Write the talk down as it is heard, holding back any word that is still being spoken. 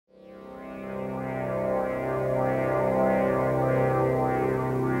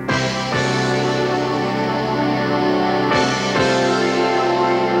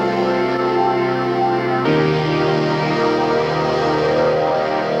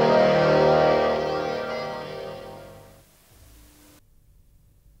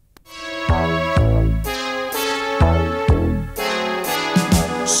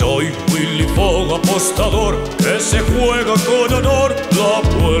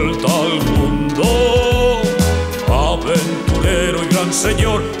vuelta al mundo. Aventurero y gran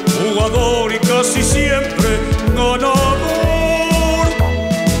señor, jugador y casi siempre ganador.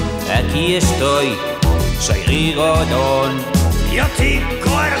 Aquí estoy, soy Rigodón. Yo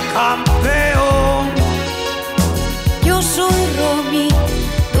Tico el campeón. Yo soy Romy,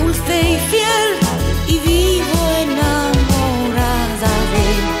 dulce y fiel, y vivo enamorada de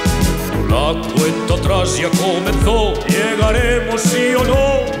él. La cuenta atrás ya comenzó, llegaremos sí o no,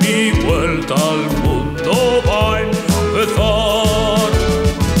 mi vuelta al mundo va a empezar.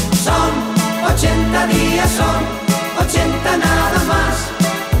 Son 80 días, son 80 nada más,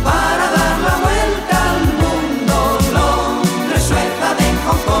 para dar la vuelta al mundo. Londres, Suecia, Den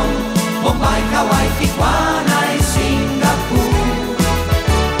Hong Kong, Bombay, Hawái, Tijuana y Singapur.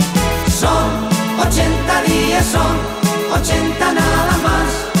 Son 80 días, son 80 nada más,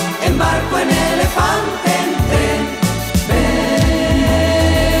 embarco en elefante en tren.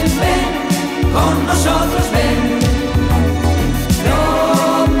 Ven, ven, con nosotros ven, lo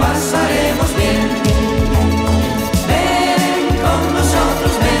pasaremos bien. Ven con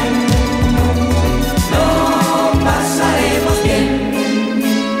nosotros ven, lo pasaremos bien.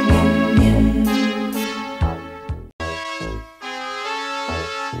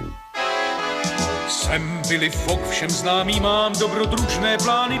 Jsem Willy Fog, všem známý, mám dobrodružné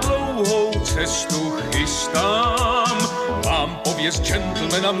plány, dlouhou cestu chystám. Mám pověst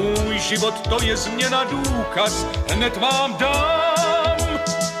gentlemana, můj život to je změna, důkaz hned vám dám.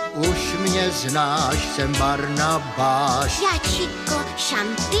 Už mě znáš, jsem Barnabáš. Já Chico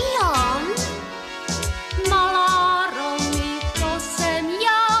šampion. Malá Romy, to jsem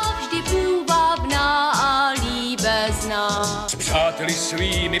já, vždy půvabná a líbezná. S přáteli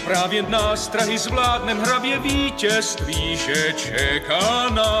svými právě nástrahy zvládnem hravě vítězství, že čeká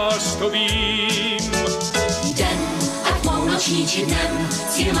nás, to vím. Den, ať půlnoční či dnem,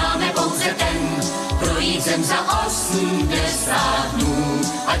 cíl máme pouze ten, projít zem za 80 dnů.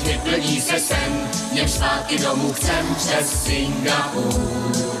 Ať vyplní se sen, něž zpátky domů chcem přes Singapur.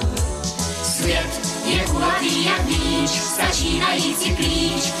 Svět je kulatý jak míč, stačí najít si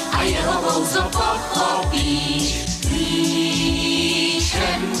klíč a jeho kouzlo pochopíš. Klíčem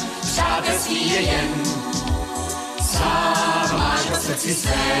přátelství je jen, sám máš ho v srdci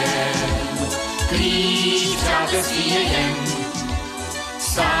svém. Klíč přátelství je jen,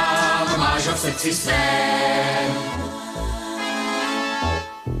 sám máš ho v srdci svém.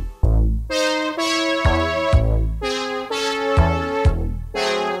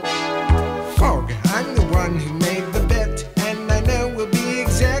 Fog, I'm the one who made the bet, and I know we'll be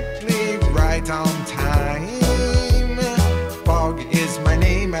exactly right on time. Fog is my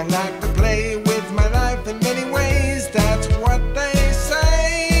name, I like to play with my life in many ways, that's what they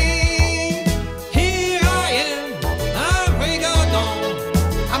say. Here I am, I'm Rigodon,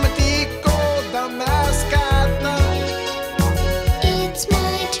 I'm a Tico, the mascot. It's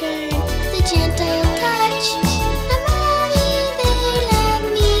my turn, the gentle touch. The mommy, they love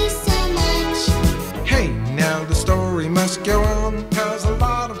me so much. Hey, now the story must go on, cause a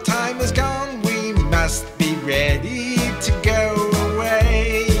lot of time is gone, we must be ready to go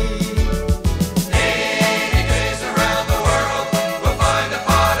away. 80 days around the world, we'll find a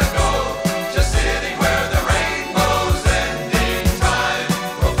pot of gold, just sitting where the rainbow's ending time.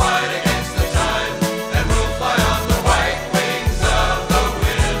 We'll fight against the time, and we'll fly on the white wings of the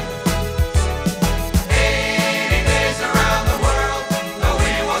wind. 80 days around the world, no,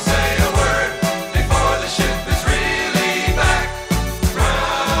 we won't say a word before the ship is really back.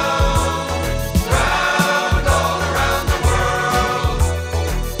 Round, round, all around the world.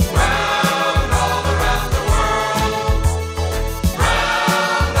 Round, all around the world.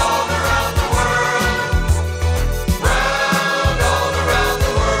 Round, all around the world. Round, all around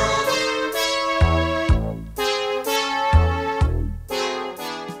the world.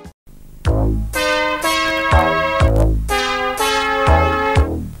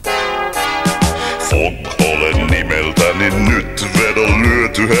 Fog olen nimeltäni, nyt vedon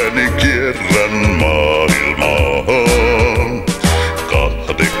lyötyhäni kierrän maailmaa.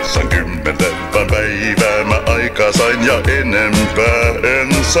 80 päivää mä aikaa sain ja enempää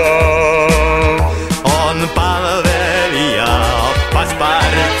en saa. On palvelija,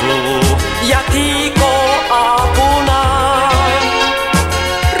 paspartu ja Tico apunaan.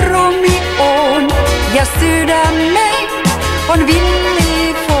 Romy on ja sydämme on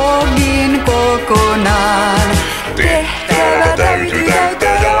Willy Fogin kokonaan. Tehtävä täytyy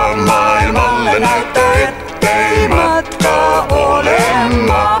täyttää ja maailmalle näyttää, ettei matka ole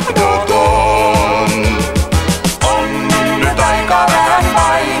mahdoton. On nyt aika vähän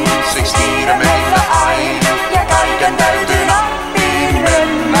vain, siksi kiire meillä aina, ja kaiken täytyy nappiin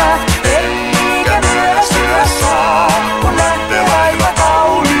mennä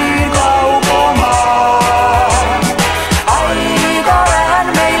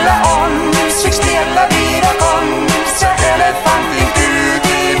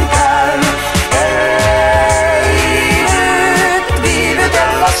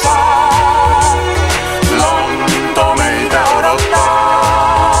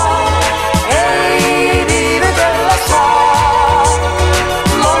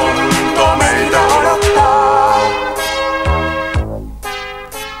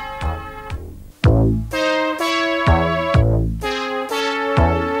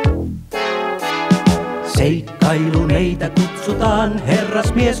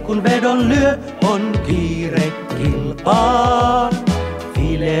herrasmies kun vedon lyö, on kiire kilpaan.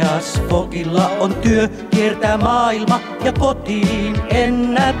 Phileas Fogilla on työ, kiertää maailma ja kotiin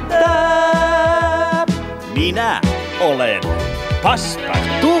ennättää. Minä olen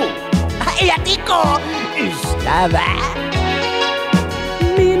Passepartout. Ja Tiko, ystävä.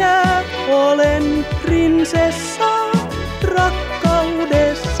 Minä olen prinsessa,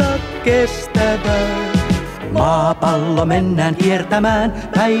 rakkaudessa kestävä. Maapallo mennään kiertämään,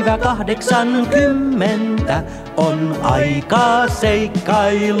 päivä 80 on aikaa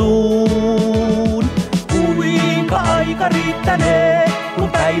seikkailuun. Kuinka aika riittänee, kun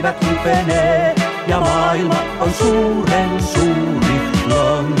päivät hupenee ja maailma on suuren suuri.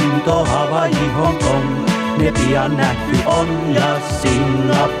 Lonto, Hawaii, Hong Kong, ne pian nähty on ja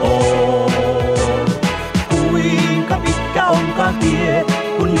Singapore. Kuinka pitkä onkaan tie,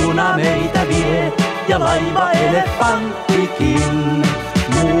 kun juna meitä vie ja laiva elefanttikin.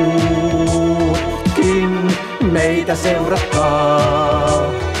 Muutkin meitä seuratkaa,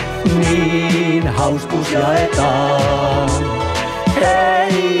 niin hauskuus jaetaan.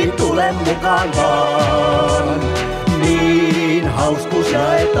 Hei, tule mukaan vaan, niin hauskuus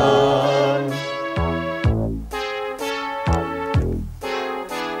jaetaan.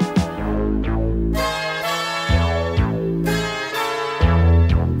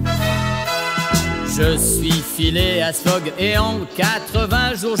 Je suis Phileas Fogg et en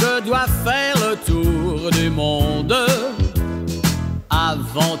 80 jours je dois faire le tour du monde.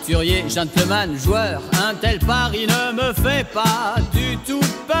 Aventurier, gentleman, joueur, un tel pari ne me fait pas du tout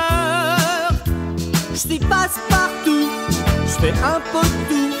peur. Je suis passe-partout, je fais un peu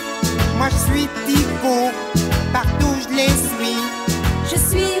tout. Moi je suis Tycho, partout je les suis. Je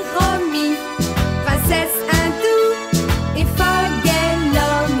suis Romy, princesse hindoue, et Fogg est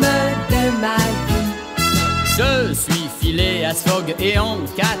l'homme de ma vie. Je suis Phileas Fogg et en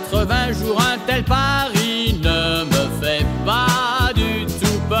 80 jours un tel pari ne me fait pas du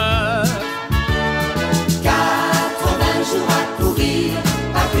tout peur. 80 jours à courir,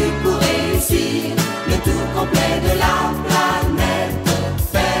 pas plus pour réussir le tour complet de la planète.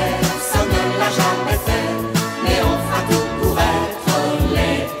 Personne ne l'a jamais fait, mais on fera tout pour être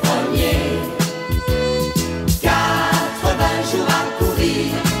les premiers. 80 jours à courir,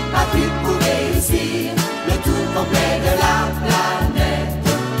 pas plus pour réussir le tour complet de la planète.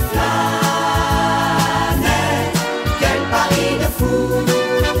 Planète, quel pari de fou,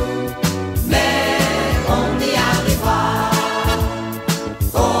 mais on y arrivera.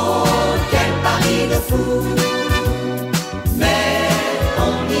 Oh, quel pari de fou, mais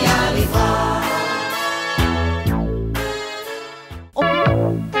on y arrivera.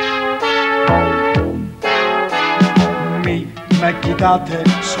 Με κοιτάτε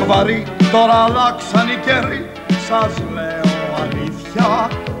σοβαροί, τώρα αλλάξαν οι καιροί. Σας λέω αλήθεια,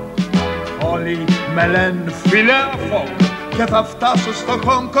 όλοι με λένε Phileas Fogg και θα φτάσω στο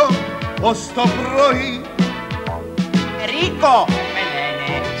Χονγκ Κονγκ ως το πρωί. Ρίκο με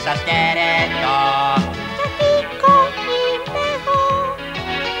λένε, σας χαιρετώ. Τίκο είμαι εγώ.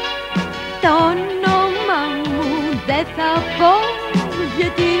 Το όνομα μου δεν θα πω,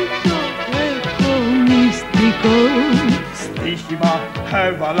 γιατί το έχω μυστικό. Στοίχημα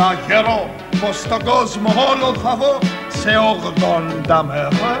έβαλα καιρό, πως στον κόσμο όλο θα δω σε 80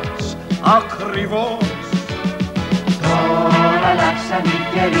 μέρες ακριβώς. Τώρα αλλάξαν οι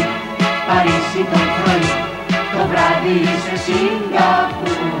καιροί, Παρίσι το πρωί, το βράδυ είσαι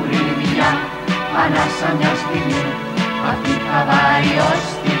Σιγκαπούρη μια. Ανάσα μια στιγμή, αυτή θα πάει ως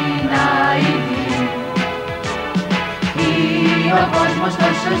την αηδή. Είναι ο κόσμος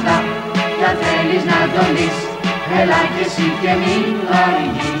τόσο σδά, κι αν θέλεις να τον δεις, έλα κι εσύ και μην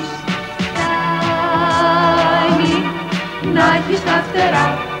αργείς. Φτάνει να έχεις τα φτερά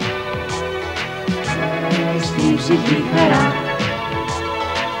στην ψυχή χαρά.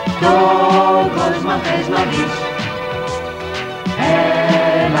 Τον κόσμο θες να δεις,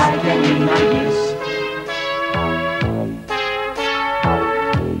 έλα και μην αργείς.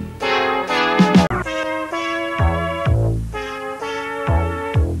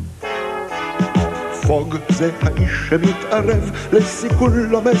 פוג זה האיש שמתערב לסיכול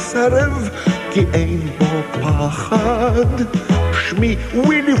לא מסרב כי אין בו פחד. שמי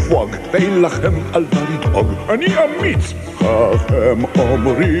ווילי פוג ואין לכם על מה לדאוג, אני אמיץ, כך הם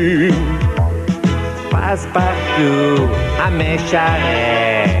אומרים. פספרטו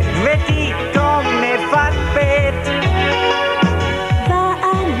המשרת וטיקו מפטפט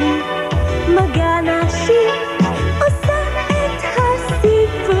ואני מגן השיר עושה את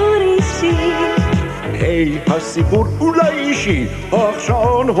הסיפור אישי. Hey, הסיפור אולי אישי, אך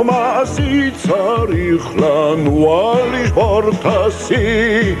שעון הוא מעשי, צריך לנוע לשבור את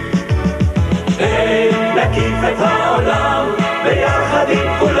השיא. נקיף את העולם ביחד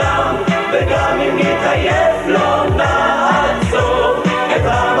עם כולם, וגם אם נתעייף לא נעצור, את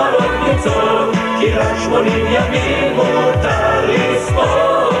המראות ניצור, כי רק 80 ימים מותר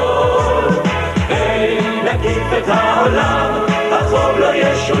לספור. נקיף את העולם, החוב לא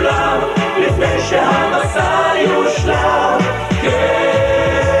ישולם, לפני שהמסע יושלם.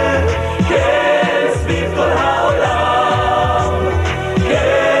 כן, כן, סביב כל העולם,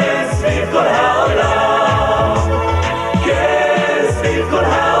 כן, סביב כל העולם, כן, סביב כל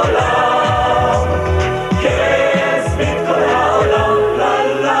העולם, כן, סביב כל העולם, לה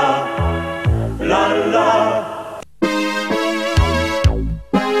לה, לה לה.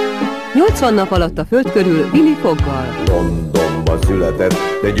 80 nap alatt a föld körül Willy Foggal. Londonban született,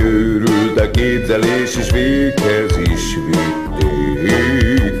 de győrült a képzelés, és véghez is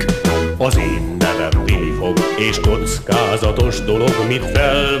vitték. Az én nevem Willy Fog, és kockázatos dolog, mit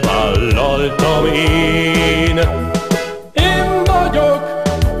felvállaltam én. Én vagyok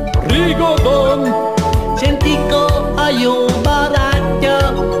Rigodon, Sentiko a jó barátja.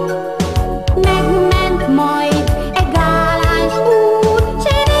 Megment majd egy gáláns úr, s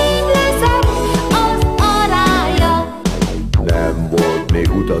én leszek az arája. Nem volt még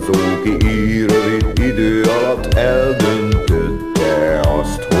utazó, ki így rövid idő alatt eldöntötte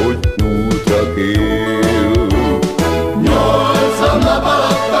azt, hogy útra kél. 80 nap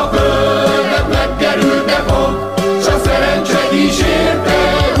alatt a földet megkerülte Fog, s a szerencse kísérte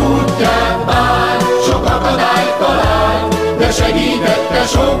útját bár. Sok akadályt talált, de segítette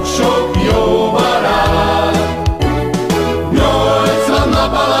sok-sok jó barát. 80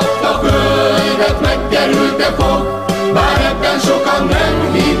 nap alatt a földet megkerülte Fog, bár ebben sokan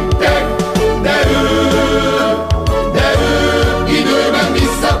nem hittek, de ő időben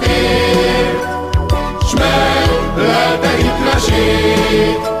visszatért, s meglelte hitre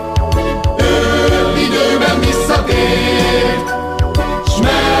sét. Ő időben visszatért, s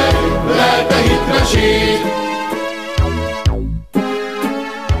meglelte hitre sét.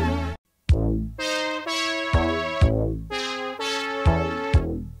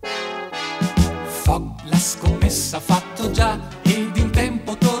 Fog la scommessa fatto già ed in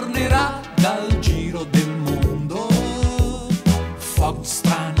tempo tornerà dal giro del mondo. Fog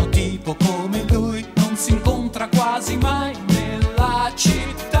strano tipo come lui non si incontra quasi mai nella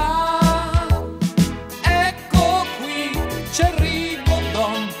città. Ecco qui c'è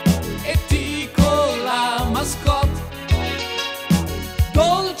Rigodon e Tico la mascotte.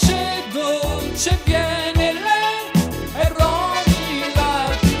 Dolce dolce viene lei e Romy la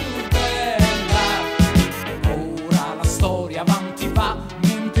più bella. Ora la storia avanti va,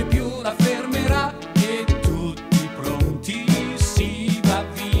 niente più la fermerà e tutti pronti si va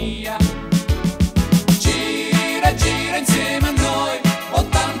via. Gira gira insieme a noi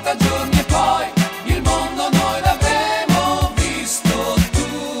 80 giorni e poi il mondo noi l'avremo visto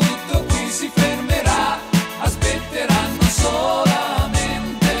tutto, qui si fermerà, aspetteranno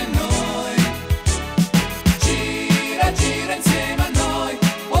solamente noi. Gira gira insieme a noi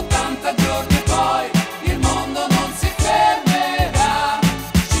 80 giorni e poi il mondo non si fermerà.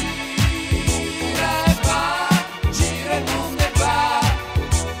 Gira e va, gira il mondo e va,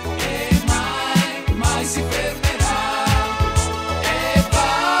 e mai, mai si fermerà. E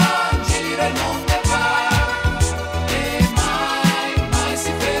va, gira il mondo e va, e mai, mai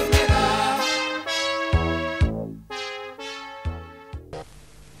si fermerà.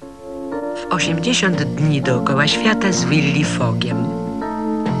 W 80 dni dookoła świata z Willy Fogiem.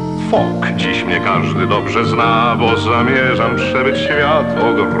 Fog, dziś mnie każdy dobrze zna, bo zamierzam przebyć świat,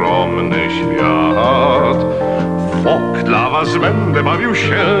 ogromny świat. Fog, dla was będę bawił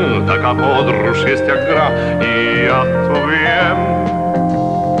się, taka podróż jest jak gra i ja to wiem.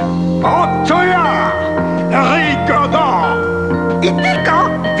 Oto ja, Rigodon! I Tico,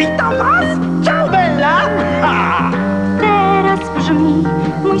 witam was! Ciao bella! Ha! Teraz brzmi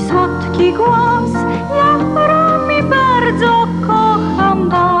mój słodki głos. Ja, Romy, bardzo kocham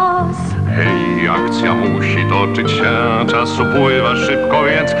was. Hej, akcja musi toczyć się, czas upływa szybko,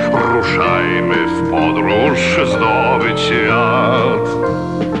 więc ruszajmy w podróż, zdobyć świat.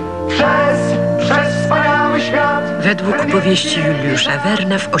 Przez wspaniały świat. Według powieści Juliusza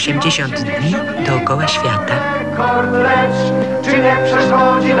Werna w 80 dni dookoła świata. Rekord, lecz czy nie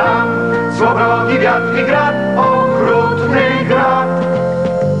przeszkodzi nam złowrogi wiatr i grad, okrutny grad.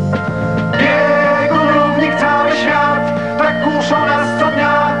 Biegun równik cały świat, tak kuszą nas co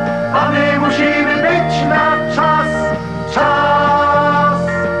dnia, a my musimy być na czas. Czas,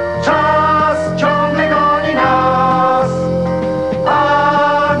 czas ciągle goni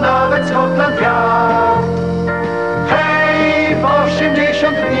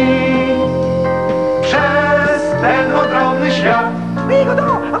dni przez ten ogromny świat.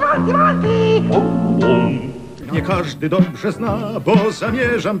 Nie każdy dobrze zna, bo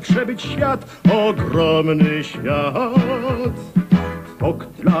zamierzam przebyć świat, ogromny świat. Fok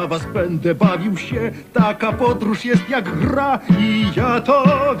dla was będę bawił się, taka podróż jest jak gra i ja to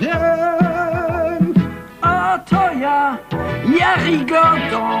wiem. A to ja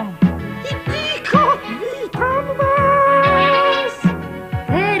Rigodo. Iko, witam was.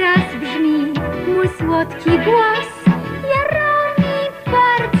 Teraz brzmi mój słodki głos. Ja Romi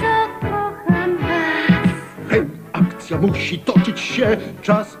bardzo kocham was. Hej, akcja musi toczyć się,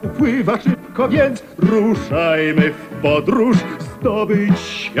 czas upływa szybko, więc ruszajmy w podróż, zdobyć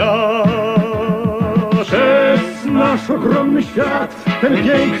świat. Przez nasz ogromny świat, ten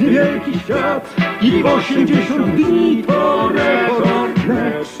piękny, wielki świat, i w 80 dni to rekord.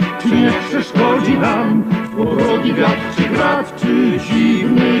 Lecz czy nie przeszkodzi nam drogi wiatr, czy grad, czy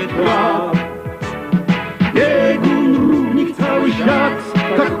dziwny krab? Biegun, równik, cały świat,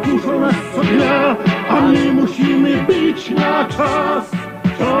 tak kuszą nas co dnia, a my musimy być na czas.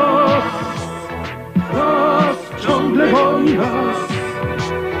 Czas ciągle goni nas,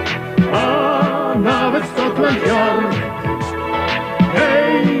 a nawet Scotland Yard.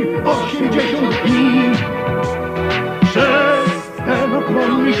 Hej, 80 dni przez ten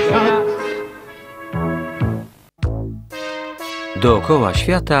ogromny świat. Dookoła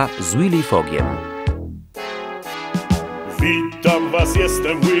świata z Willy Fogiem. Witam was,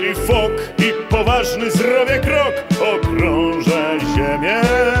 jestem Willy Fog i poważny zrobię krok, okrążę ziemię.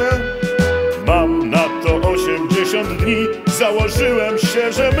 Mam na to 80 dni, założyłem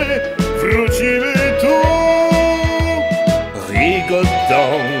się, że my wrócimy tu. Rigodo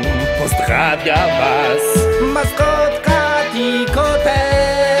pozdrawia was. Maskotka Tiko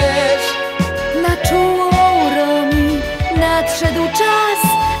też. Na czułą Romi nadszedł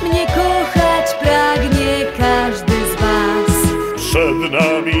czas. Mnie kochać pragnie każdy z was. Przed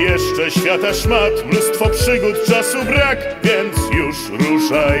nami jeszcze świata szmat, mnóstwo przygód, czasu brak, więc już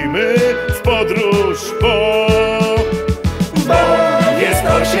ruszajmy w podróż Bo jest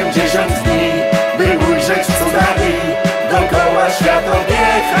 80 dni, by ujrzeć cudami, dookoła świat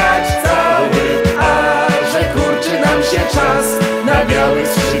objechać cały. A że kurczy nam się czas, na białych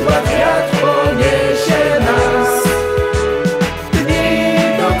skrzydłach wiatr poniesie nas. Dni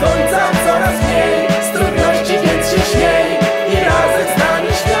do końca coraz mniej, z trudności więc się śmiej i razem z nami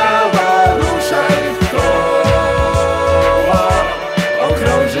śmiało ruszaj w koła,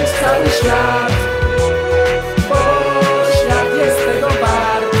 okrążyć cały świat.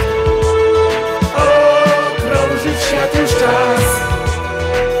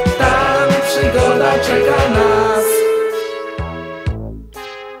 Czeka nas.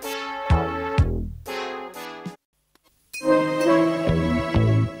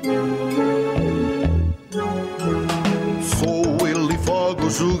 Sou Willy Fog, o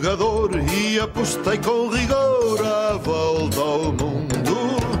jogador, e apostei com rigor a volta ao mundo.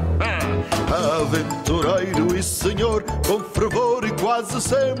 Aventureiro e senhor, com fervor e quase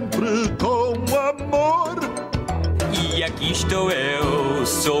sempre com amor. E aqui estou eu,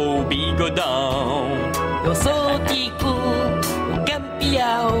 sou o bigodão. Eu sou o Tico, o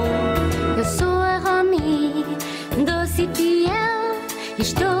campeão. Eu sou a Romi, doce e fiel.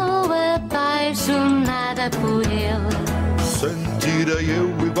 Estou apaixonada por ele. Sentirei eu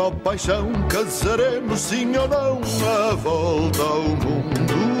igual paixão, casaremos sim ou não. A volta ao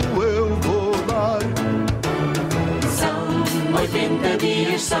mundo eu vou dar. São 80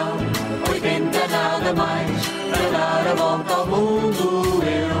 dias, são 80 nada mais. Para dar a volta ao mundo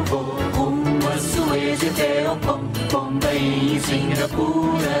eu vou. Rumo a Suez e até ao Bombay e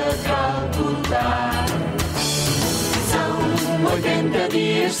Singapura calcular. São 80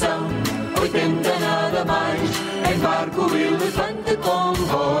 dias, são 80 nada mais. Em barco, elefante,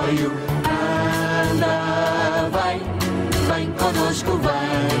 comboio. Anda, vem conosco,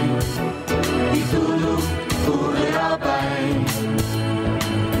 vem. E tudo correrá bem.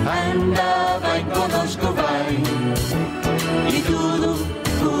 Anda, vem conosco, vem. E tudo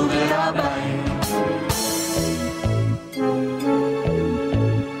correrá bem.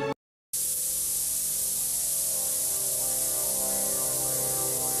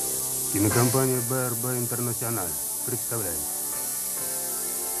 Кинокомпания БРБ «Интернациональ» представляет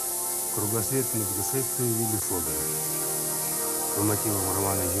кругосветное путешествие Willy Fog по мотивам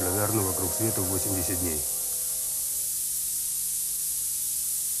романа Жюля Верна «Вокруг света в 80 дней».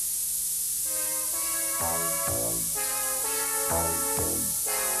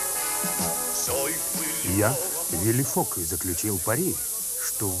 Я, Willy Fog, заключил пари,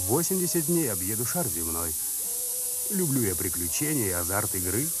 что в 80 дней объеду шар земной. Люблю я приключения и азарт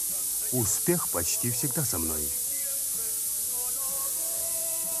игры. Успех почти всегда со мной.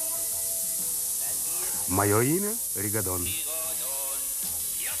 Мое имя Ригадон.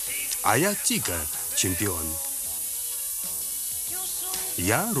 А я Тика, чемпион.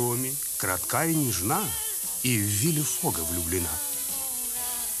 Я Роми, кратка и нежна, и в Вилли Фога влюблена.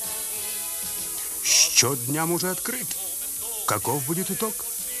 Счет дням уже открыт. Каков будет итог?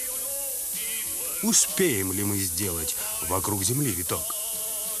 Успеем ли мы сделать вокруг Земли виток?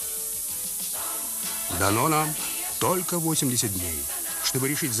 Дано нам только 80 дней, чтобы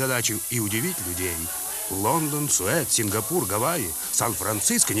решить задачу и удивить людей. Лондон, Суэц, Сингапур, Гавайи,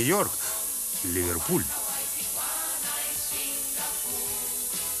 Сан-Франциско, Нью-Йорк, Ливерпуль.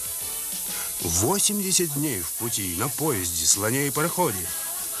 80 дней в пути на поезде, слоне и пароходе.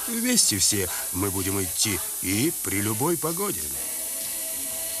 Вместе все мы будем идти и при любой погоде.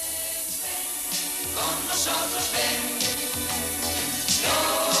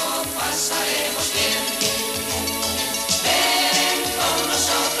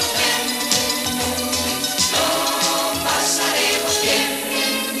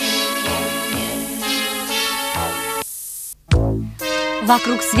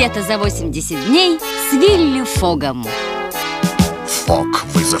 Вокруг света за 80 дней с Вилли Фогом. Фог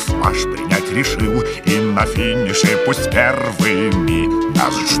вызов наш принять решил, и на финише пусть первыми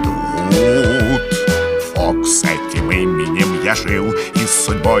нас ждут. Фог с этим именем я жил, и с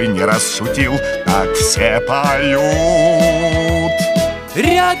судьбой не раз шутил, так все поют.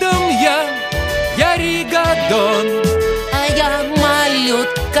 Рядом я Ригадон, а я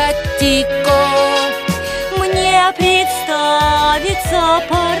малютка Тико. Мне представиться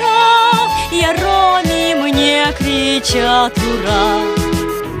пора, я Роми, мне кричат ура.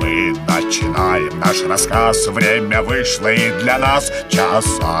 Мы начинаем наш рассказ, время вышло, и для нас час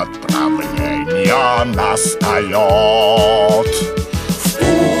отправления настает. В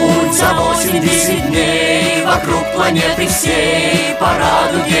путь за 80 дней вокруг планеты всей, по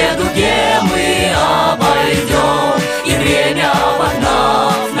радуге мы обойдем, и время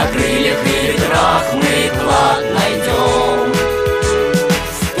обогнав, на крыльях и ветрах мы клад найдем.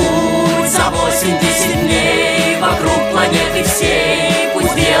 В путь за 80 дней вокруг планеты всей,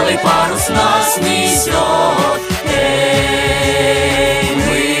 пусть белый парус нас несет. Эй,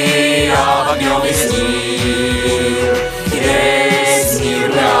 мы обогнем весь мир, весь мир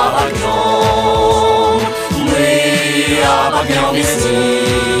мы обогнем. Мы обогнем весь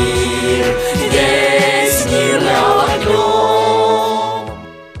мир, весь мир мы обогнем.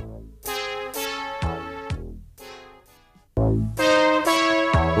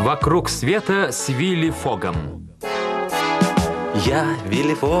 «Вокруг света» с Вилли Фогом. Я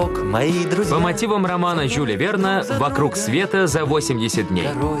Вилли Фог, мои друзья. По мотивам романа Жюля Верна «Вокруг света за 80 дней».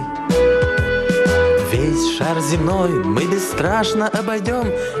 Весь шар земной мы бесстрашно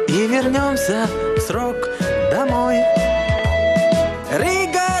обойдем и вернемся в срок домой.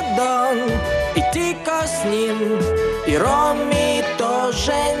 Ригадон и Тико с ним, и Роми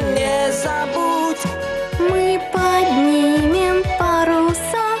тоже не забудь. Мы поднимем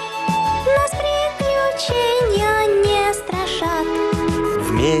паруса, нас приключения не страшат.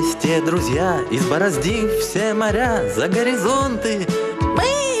 Вместе, друзья, избороздив все моря, за горизонты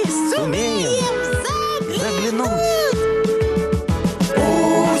мы сумеем заглянуть.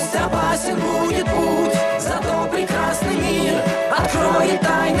 Пусть опасен будет путь, зато прекрасный мир откроет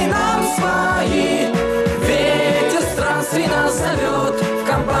тайны нам свои. Ветер странствий нас зовет в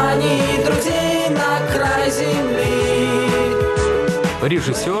компании друзей на край земли.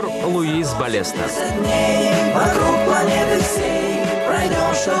 Режиссер Луис Балеста. Вокруг планеты всей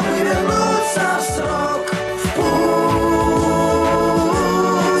пройдем, чтобы вернуться в срок. В путь,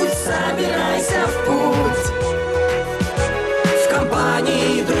 собирайся в путь, в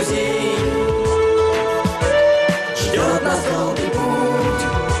компании друзей ждет нас долгий путь.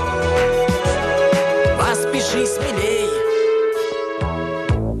 Поспеши смелей.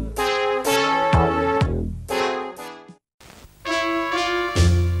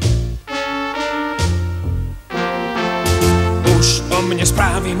 Mnie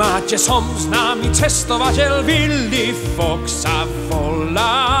sprawi macie, som z nami cestovateľ Willy Fog sa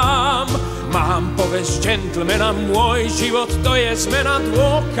volám. Mám povesť gentlemana, môj život to je zmena,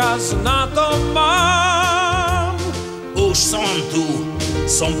 dôkaz na to mám. Už som tu,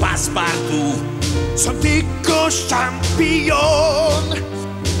 som paspartu, som Tiko šampión.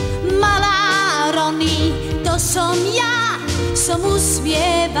 Malá Rony, to som ja, som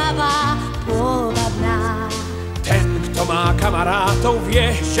usmievavá, povabná. Ten, kto má kamarátov,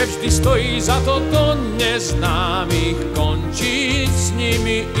 vie, že vždy stojí za to do neznámych končiť s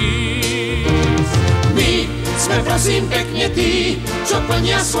nimi ísť. My sme prosím pekne tí, čo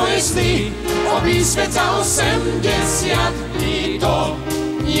plnia svoje sny. Obísť svet za 80 dní, to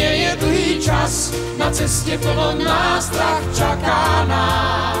nie je dlhý čas. Na ceste plno nástrah čaká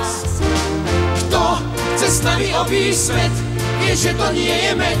nás. Kto chce s nami obísť svet, vie, že to nie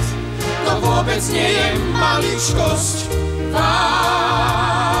je med. To vôbec nie je maličkosť.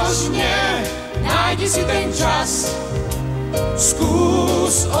 Vážne, nájdi si ten čas,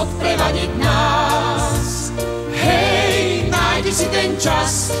 skús odprevadiť nás. Hej, nájdi si ten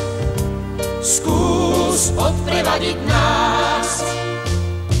čas, skús odprevadiť nás.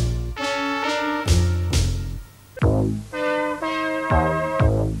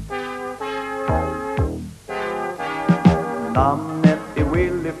 Namnet är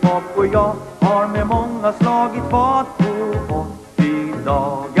Willy Fog och jag har med många slagit fart på 80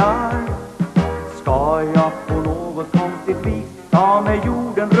 dagar. Ska jag på något konstigt vis ta mig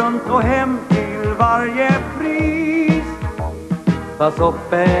jorden runt och hem till varje pris? Fast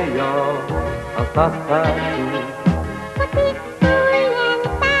upp är jag, fast du.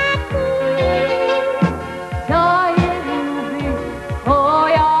 Jag är rolig och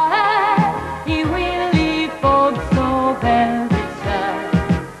jag är i Willy Fog så väldigt kär.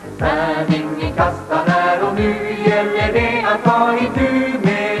 Men ingen kastar här och nu gäller det att ta itu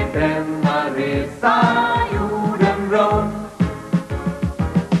med denna resa jorden runt.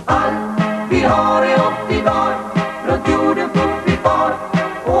 Allt vi har är 80 dagar runt jorden full i fart.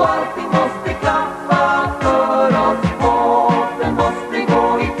 Och allting måste klaffa för oss. Båten måste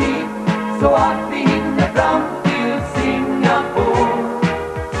gå i tid så att vi hinner fram till Singapore.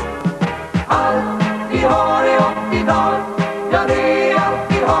 Allt vi har är 80 dagar, ja det är allt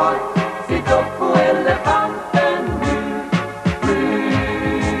vi har. Sitt upp på elefanten nu.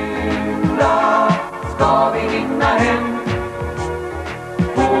 Skynda, ska vi hinna hem?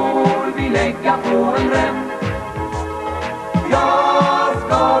 Får vi lägga på en rem? Ja,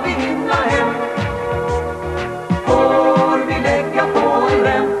 ska vi hinna hem? Får vi lägga på en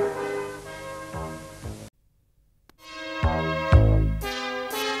rem?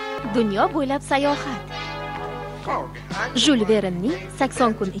 Dunyo bo'ylab sayohat. Jules Verne'ning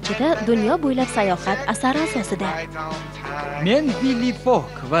 80 kun ichida dunyo bo'ylab sayohat asari asosida. Men Willy Fog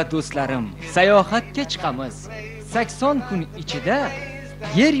va do'stlarim sayohatga chiqamiz. 80 kun ichida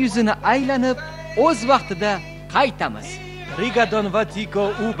yer yuzini aylanib, o'z vaqtida qaytamiz. Rigadon va Tiko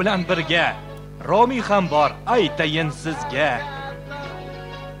u bilan birga. Romi ham bor, aytayin sizga.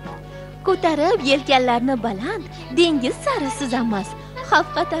 Ko'tarib yelkanlarni baland, dengiz sari suzamiz.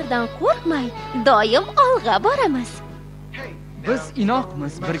 Xavf-xatardan qo'rqmay, doim olg'a boramiz. Biz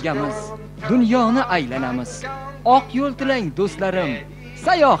inoqmiz, birgamiz. Dunyoni aylanamiz. Oq yo'l tilang do'stlarim,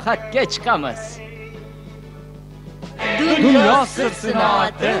 sayohatga chiqamiz. Dunyo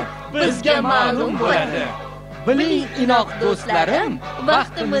sir-sinoati bizga ma'lum bo'ladi. Biling inoq do'stlarim,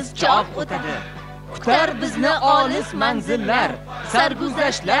 vaqtimiz chop o'tadi. Kutar bizni olis manzillar,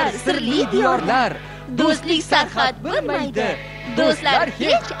 sarguzashtlar, sirli diyorlar. Do'stlik sarhad bilmaydi, do'stlar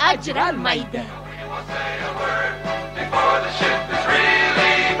hech ajralmaydi.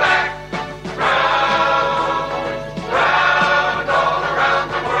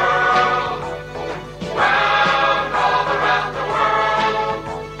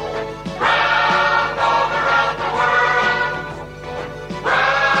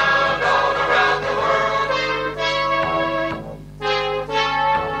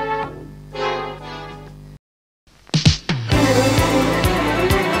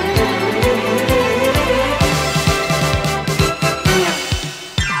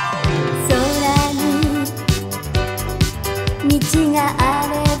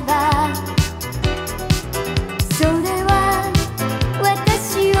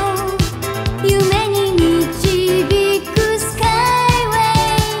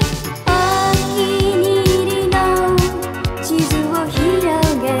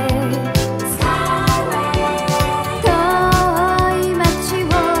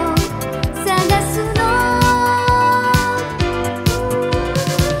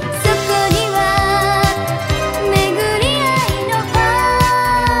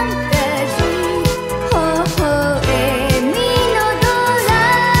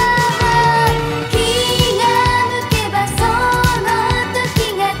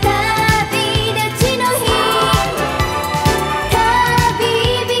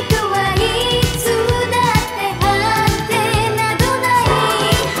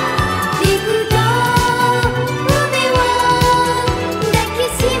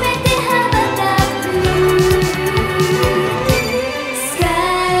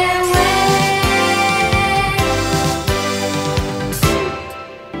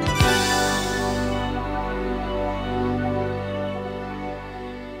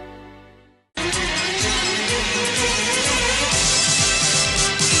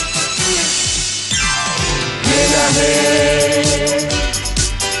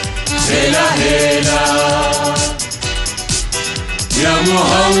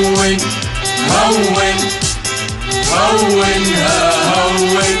 هون هون هونها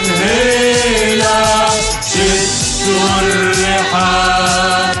هون هيلا شدوا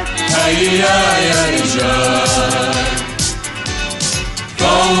الرحال هيا يا رجال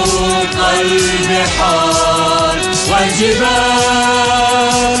فوق البحار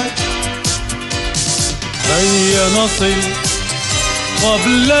والجبال هيا نصل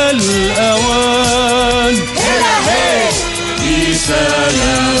قبل الأوان هلا هي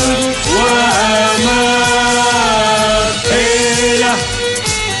بسلام وأمان هلا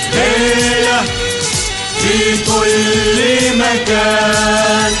هلا في كل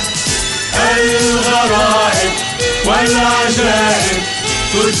مكان الغرائب والعجائب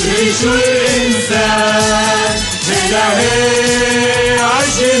تدهش الإنسان هلا هي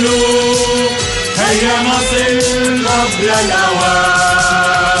عجلوا هيا نصل قبل الأوان